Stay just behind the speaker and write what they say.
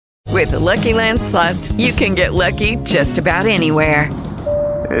With Lucky Land Slots, you can get lucky just about anywhere.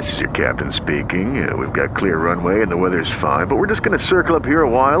 This is your captain speaking. We've got clear runway and the weather's fine, but we're just going to circle up here a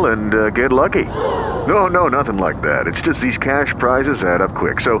while and get lucky. No, nothing like that. It's just these cash prizes add up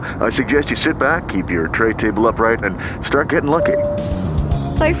quick. So I suggest you sit back, keep your tray table upright, and start getting lucky.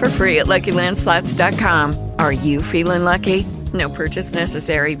 Play for free at LuckyLandSlots.com. Are you feeling lucky? No purchase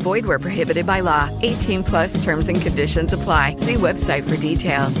necessary. Void where prohibited by law. 18 plus terms and conditions apply. See website for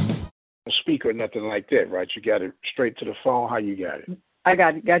details. Speaker, nothing like that, right? You got it straight to the phone. How you got it? I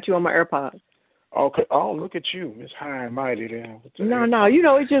got you on my AirPods. Okay. Oh, look at you, Miss High and Mighty there. No. You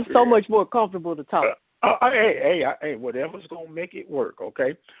know, it's just so much more comfortable to talk. Hey, whatever's going to make it work,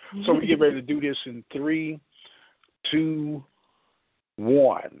 okay? So we get ready to do this in 3, 2,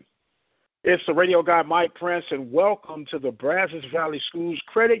 1. It's the radio guy, Mike Prince, and welcome to the Brazos Valley Schools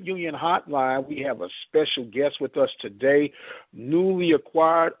Credit Union Hotline. We have a special guest with us today, newly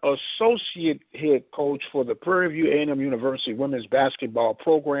acquired associate head coach for the Prairie View A&M University women's basketball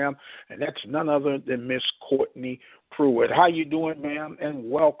program, and that's none other than Miss Courtney Pruitt. How you doing, ma'am, and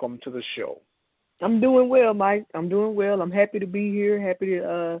welcome to the show. I'm doing well, Mike. I'm doing well. I'm happy to be here, happy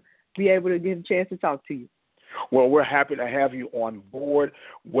to be able to get a chance to talk to you. Well, we're happy to have you on board.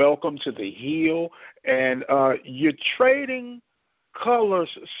 Welcome to the Hill. And you're trading colors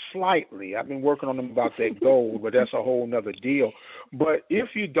slightly. I've been working on them about that gold, but that's a whole nother deal. But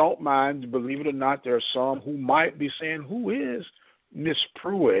if you don't mind, believe it or not, there are some who might be saying, who is Miss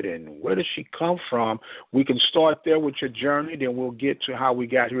Pruitt and where does she come from? We can start there with your journey, then we'll get to how we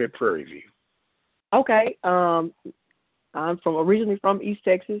got here at Prairie View. Okay. I'm originally from East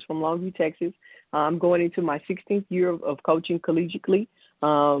Texas, from Longview, Texas. I'm going into my 16th year of coaching collegiately.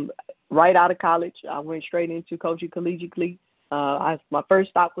 Right out of college, I went straight into coaching collegiately. My first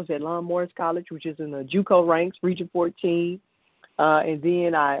stop was at Lon Morris College, which is in the JUCO ranks, Region 14. And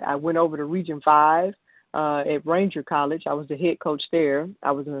then I went over to Region 5 at Ranger College. I was the head coach there.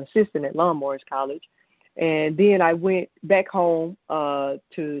 I was an assistant at Lon Morris College. And then I went back home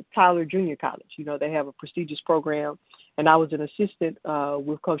to Tyler Junior College. You know, they have a prestigious program. And I was an assistant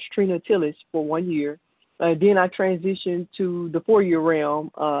with Coach Trina Tillis for 1 year. Then I transitioned to the 4-year realm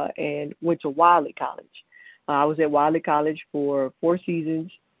and went to Wiley College. I was at Wiley College for 4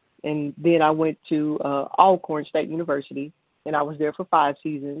 seasons. And then I went to Alcorn State University, and I was there for 5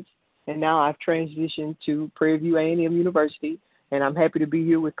 seasons. And now I've transitioned to Prairie View A&M University, and I'm happy to be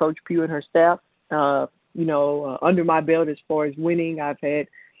here with Coach Pugh and her staff. Under my belt as far as winning, I've had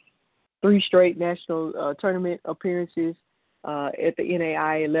 3 straight national tournament appearances at the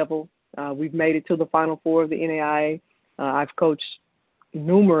NAIA level. We've made it to the Final Four of the NAIA. I've coached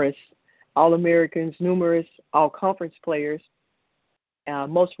numerous All-Americans, numerous All-Conference players.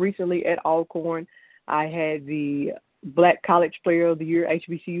 Most recently at Alcorn, I had the Black College Player of the Year,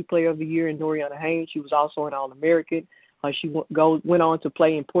 HBCU Player of the Year in Noriana Haynes. She was also an All-American. She went on to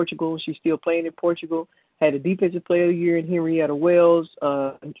play in Portugal. She's still playing in Portugal. Had a Defensive Player of the Year in Henrietta Wells,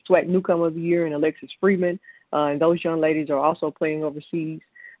 SWAC Newcomer of the Year in Alexis Freeman. And those young ladies are also playing overseas.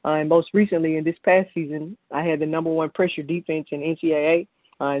 And most recently, in this past season, I had the number 1 pressure defense in NCAA.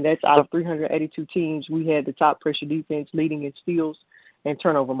 And that's out of 382 teams. We had the top pressure defense leading in steals and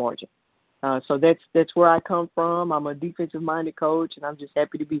turnover margin. So that's where I come from. I'm a defensive-minded coach, and I'm just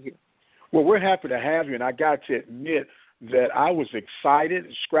happy to be here. Well, we're happy to have you, and I got to admit that I was excited,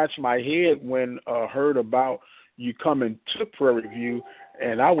 scratched my head when heard about you coming to Prairie View,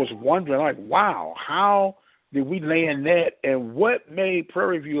 and I was wondering, like, wow, how did we land that, and what made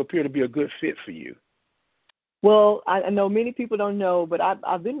Prairie View appear to be a good fit for you? Well, I know many people don't know, but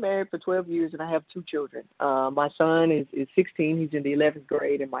I've been married for 12 years, and I have 2 children. My son is 16. He's in the 11th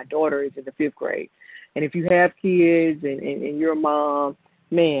grade, and my daughter is in the 5th grade. And if you have kids and you're a mom,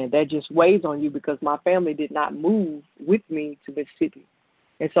 man, that just weighs on you because my family did not move with me to Mississippi.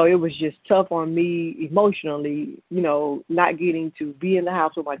 And so it was just tough on me emotionally, not getting to be in the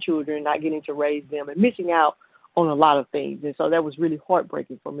house with my children, not getting to raise them, and missing out on a lot of things. And so that was really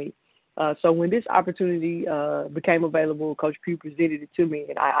heartbreaking for me. So when this opportunity became available, Coach Pugh presented it to me,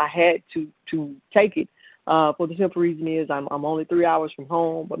 and I had to take it for the simple reason is I'm only 3 hours from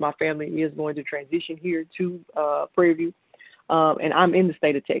home, but my family is going to transition here to Prairie View. And I'm in the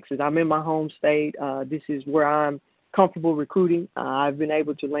state of Texas. I'm in my home state. This is where I'm comfortable recruiting. I've been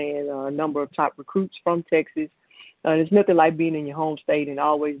able to land a number of top recruits from Texas. There's nothing like being in your home state and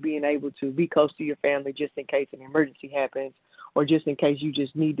always being able to be close to your family just in case an emergency happens or just in case you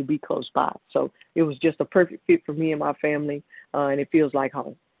just need to be close by. So it was just a perfect fit for me and my family, and it feels like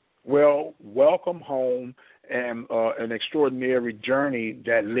home. Well, welcome home, and an extraordinary journey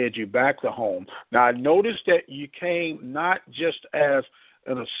that led you back to home. Now, I noticed that you came not just as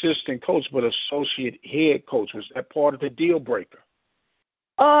an assistant coach but associate head coach. Was that part of the deal breaker?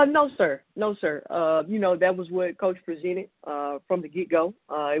 No, sir. No, sir. That was what Coach presented from the get-go.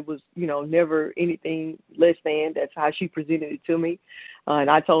 It was, never anything less than. That's how she presented it to me.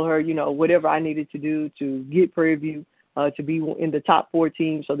 And I told her, whatever I needed to do to get Prairie View to be in the top 4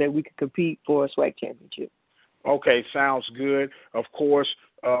 teams so that we could compete for a SWAC championship. Okay, sounds good. Of course,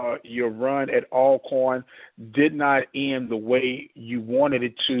 your run at Alcorn did not end the way you wanted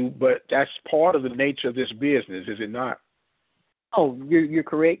it to, but that's part of the nature of this business, is it not? Oh, you're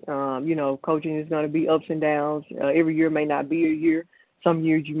correct. Coaching is going to be ups and downs. Every year may not be a year. Some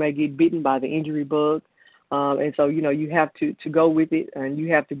years you may get bitten by the injury bug. And so, you have to go with it, and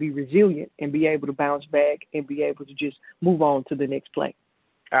you have to be resilient and be able to bounce back and be able to just move on to the next play.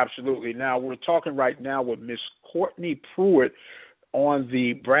 Absolutely. Now, we're talking right now with Miss Courtney Pruitt on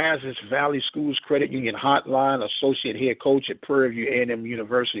the Brazos Valley Schools Credit Union Hotline, Associate Head Coach at Prairie View A&M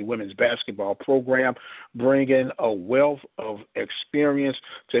University Women's Basketball Program, bringing a wealth of experience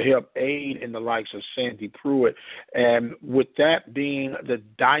to help aid in the likes of Sandy Pruitt. And with that being the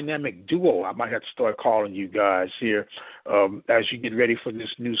dynamic duo, I might have to start calling you guys here as you get ready for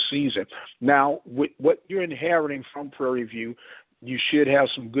this new season. Now, with what you're inheriting from Prairie View, you should have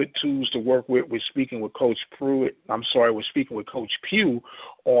some good tools to work with. We're speaking with Coach Pruitt. We're speaking with Coach Pugh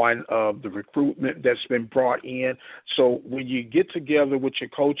on the recruitment that's been brought in. So when you get together with your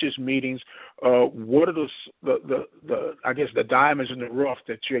coaches' meetings, what are the diamonds in the rough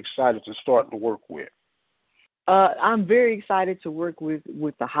that you're excited to start to work with? I'm very excited to work with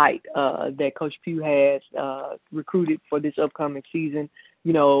the height that Coach Pugh has recruited for this upcoming season.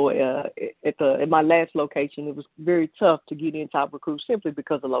 At my last location, it was very tough to get in top recruits simply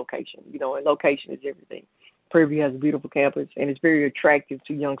because of location. And location is everything. Prairie View has a beautiful campus, and it's very attractive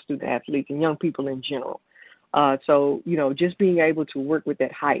to young student athletes and young people in general. So, just being able to work with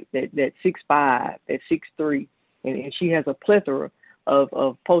that height, that 6'5", that 6'3", and she has a plethora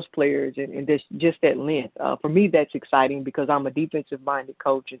of post players and just that length. For me, that's exciting because I'm a defensive-minded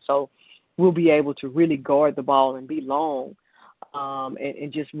coach, and so we'll be able to really guard the ball and be long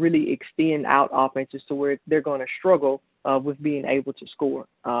and just really extend out offenses to where they're going to struggle with being able to score.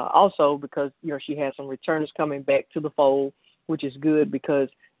 Also, because she has some returners coming back to the fold, which is good because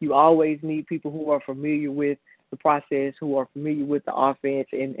you always need people who are familiar with the process, who are familiar with the offense,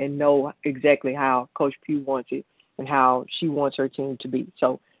 and know exactly how Coach Pugh wants it and how she wants her team to be.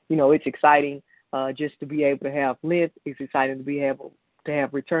 So, it's exciting just to be able to have length. It's exciting to be able to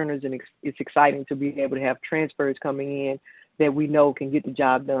have returners, and it's exciting to be able to have transfers coming in that we know can get the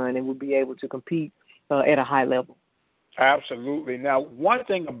job done and will be able to compete at a high level. Absolutely. Now, one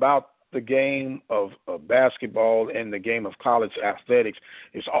thing about the game of basketball and the game of college athletics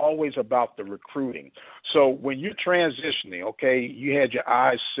is always about the recruiting. So when you're transitioning, okay, you had your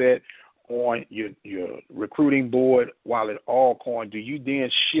eyes set on your recruiting board while at Alcorn. Do you then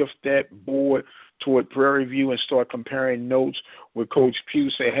shift that board toward Prairie View and start comparing notes with Coach Pugh?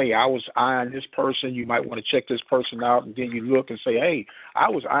 Say, hey, I was eyeing this person. You might want to check this person out. And then you look and say, hey, I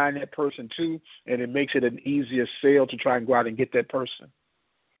was eyeing that person too. And it makes it an easier sale to try and go out and get that person.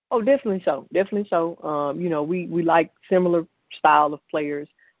 Oh, definitely so. Definitely so. We like similar style of players.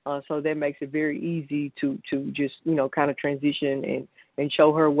 So that makes it very easy to just, kind of transition and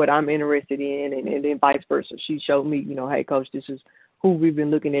show her what I'm interested in, and then vice versa. She showed me, hey, Coach, this is who we've been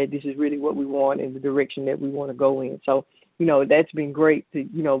looking at. This is really what we want and the direction that we want to go in. So, that's been great to,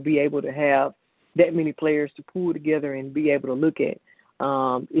 be able to have that many players to pull together and be able to look at.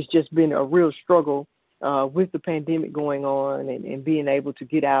 It's just been a real struggle with the pandemic going on and being able to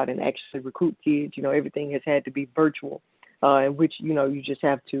get out and actually recruit kids. Everything has had to be virtual, in which, you just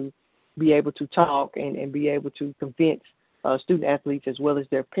have to be able to talk and be able to convince student athletes as well as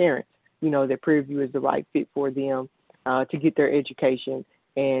their parents, that Prairie View is the right fit for them to get their education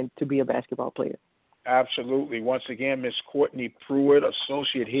and to be a basketball player. Absolutely. Once again, Ms. Courtney Pruitt,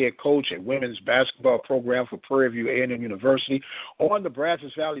 Associate Head Coach at Women's Basketball Program for Prairie View A&M University on the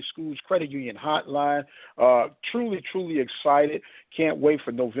Brazos Valley Schools Credit Union Hotline. Truly excited. Can't wait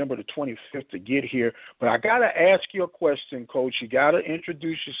for November the 25th to get here. But I got to ask you a question, Coach. You got to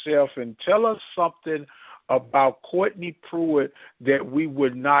introduce yourself and tell us something about Courtney Pruitt that we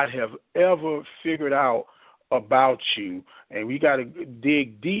would not have ever figured out about you, and we got to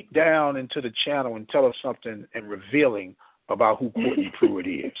dig deep down into the channel and tell us something and revealing about who Courtney Pruitt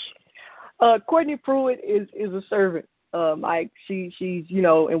is. Courtney Pruitt is a servant. She's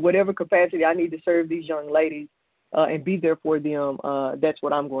in whatever capacity I need to serve these young ladies and be there for them. That's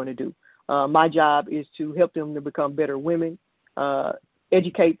what I'm going to do. My job is to help them to become better women,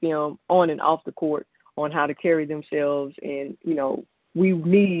 educate them on and off the court on how to carry themselves and we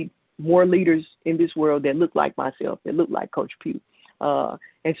need more leaders in this world that look like myself, that look like Coach Pugh.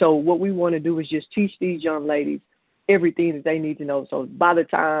 And so what we want to do is just teach these young ladies everything that they need to know. So by the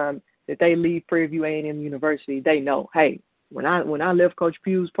time that they leave Prairie View A&M University, they know, hey, when I left Coach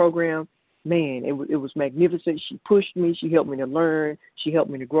Pugh's program, man, it was magnificent. She pushed me. She helped me to learn. She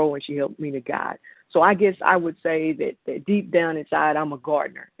helped me to grow, and she helped me to guide. So I guess I would say that deep down inside, I'm a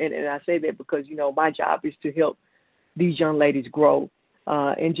gardener. And I say that because, my job is to help these young ladies grow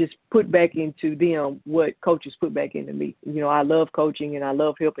and just put back into them what coaches put back into me. I love coaching, and I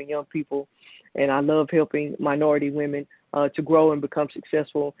love helping young people, and I love helping minority women to grow and become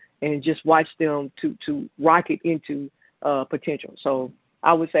successful, and just watch them to rocket into potential. So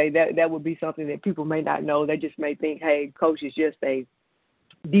I would say that would be something that people may not know. They just may think, hey, Coach is just a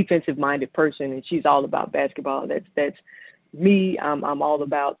defensive-minded person, and she's all about basketball. That's me. I'm all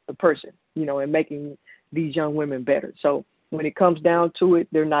about the person, and making these young women better. So when it comes down to it,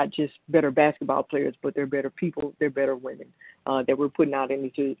 they're not just better basketball players, but they're better people. They're better women that we're putting out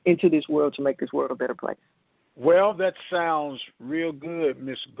into this world to make this world a better place. Well, that sounds real good,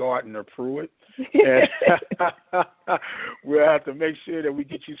 Miss Gardner Pruitt. And we'll have to make sure that we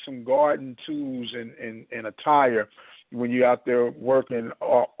get you some garden tools and attire when you're out there working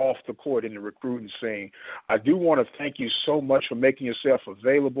off the court in the recruiting scene. I do want to thank you so much for making yourself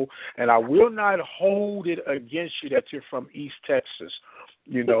available, and I will not hold it against you that you're from East Texas.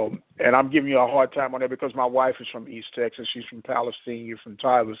 And I'm giving you a hard time on that because my wife is from East Texas. She's from Palestine. You're from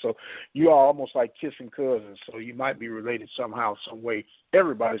Tyler. So you are almost like kissing cousins. So you might be related somehow, some way.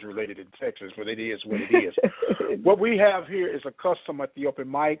 Everybody's related in Texas, but it is what it is. What we have here is a custom at the open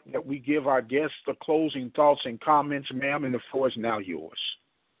mic that we give our guests the closing thoughts and comments, ma'am, and the floor is now yours.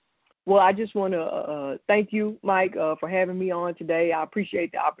 Well, I just want to thank you, Mike, for having me on today. I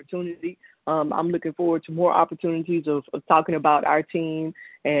appreciate the opportunity. I'm looking forward to more opportunities of talking about our team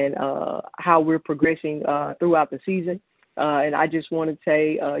and how we're progressing throughout the season. And I just want to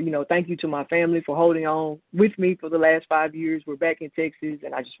say, thank you to my family for holding on with me for the last 5 years. We're back in Texas,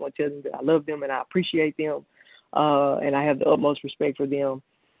 and I just want to tell them that I love them and I appreciate them, and I have the utmost respect for them.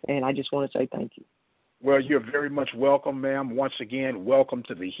 And I just want to say thank you. Well, you're very much welcome, ma'am. Once again, welcome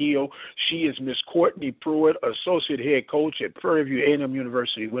to the Hill. She is Miss Courtney Pruitt, Associate Head Coach at Prairie View A&M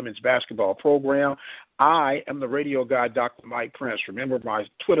University Women's Basketball Program. I am the radio guy, Dr. Mike Prince. Remember, my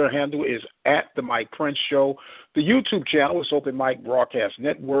Twitter handle is @The Mike Prince Show. The YouTube channel is Open Mic Broadcast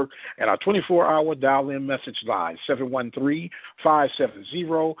Network, and our 24-hour dial-in message line,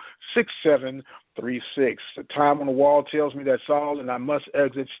 713-570-6736. The time on the wall tells me that's all, and I must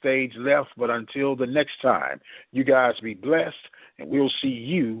exit stage left. But until the next time, you guys be blessed, and we'll see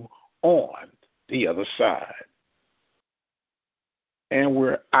you on the other side. And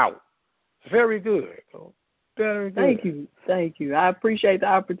we're out. Very good. Very good. Thank you. I appreciate the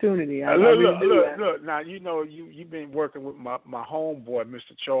opportunity. Look. Now, you've been working with my homeboy,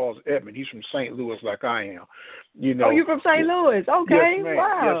 Mr. Charles Edmond. He's from St. Louis like I am. Oh, you're from St. Louis? Okay. Yes, ma'am.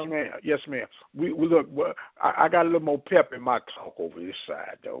 Wow. Yes, ma'am. We look. Well, I got a little more pep in my talk over this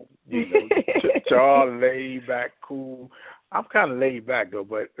side, though. Charles laid back, cool. I'm kind of laid back, though,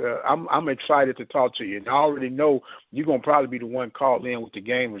 but I'm excited to talk to you. And I already know you're going to probably be the one called in with the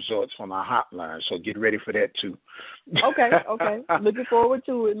game results on our hotline, so get ready for that, too. Okay. Looking forward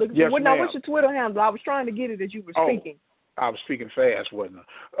to it. Yes, ma'am. Now, what's your Twitter handle? I was trying to get it as you were speaking. I was speaking fast, wasn't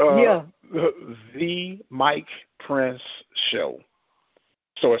I? Yeah. The Mike Prince Show.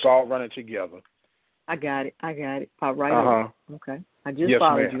 So it's all running together. I got it. All right. Okay. I just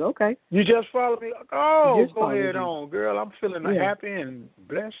followed you. Okay. You just followed me? Oh, go ahead you. on, girl. I'm feeling happy and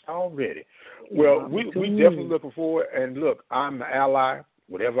blessed already. Well, we definitely looking forward. And, look, I'm the ally.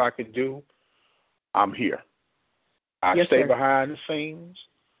 Whatever I can do, I'm here. I stay behind the scenes.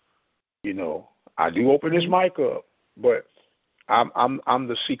 I do open this mic up, but I'm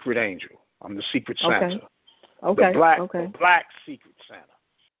the secret angel. I'm the secret Santa. Okay. The black secret Santa.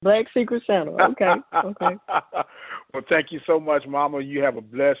 Black Secret Santa. Okay. Well, thank you so much, Mama. You have a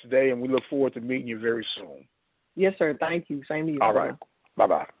blessed day, and we look forward to meeting you very soon. Yes, sir. Thank you. Same to you. All right.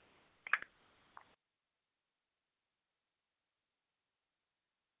 Bye-bye.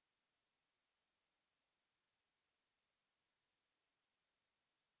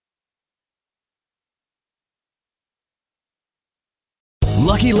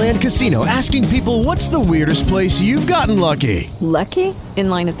 Lucky Land Casino, asking people, what's the weirdest place you've gotten lucky? Lucky? In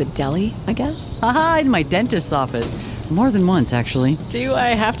line at the deli, I guess? Aha, in my dentist's office. More than once, actually. Do I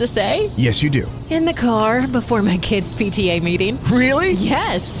have to say? Yes, you do. In the car before my kids' PTA meeting. Really?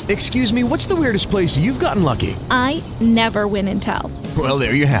 Yes. Excuse me, what's the weirdest place you've gotten lucky? I never win and tell. Well,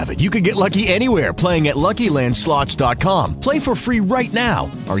 there you have it. You can get lucky anywhere, playing at LuckyLandSlots.com. Play for free right now.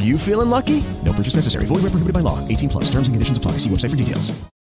 Are you feeling lucky? No purchase necessary. Void where prohibited by law. 18+. Terms and conditions apply. See website for details.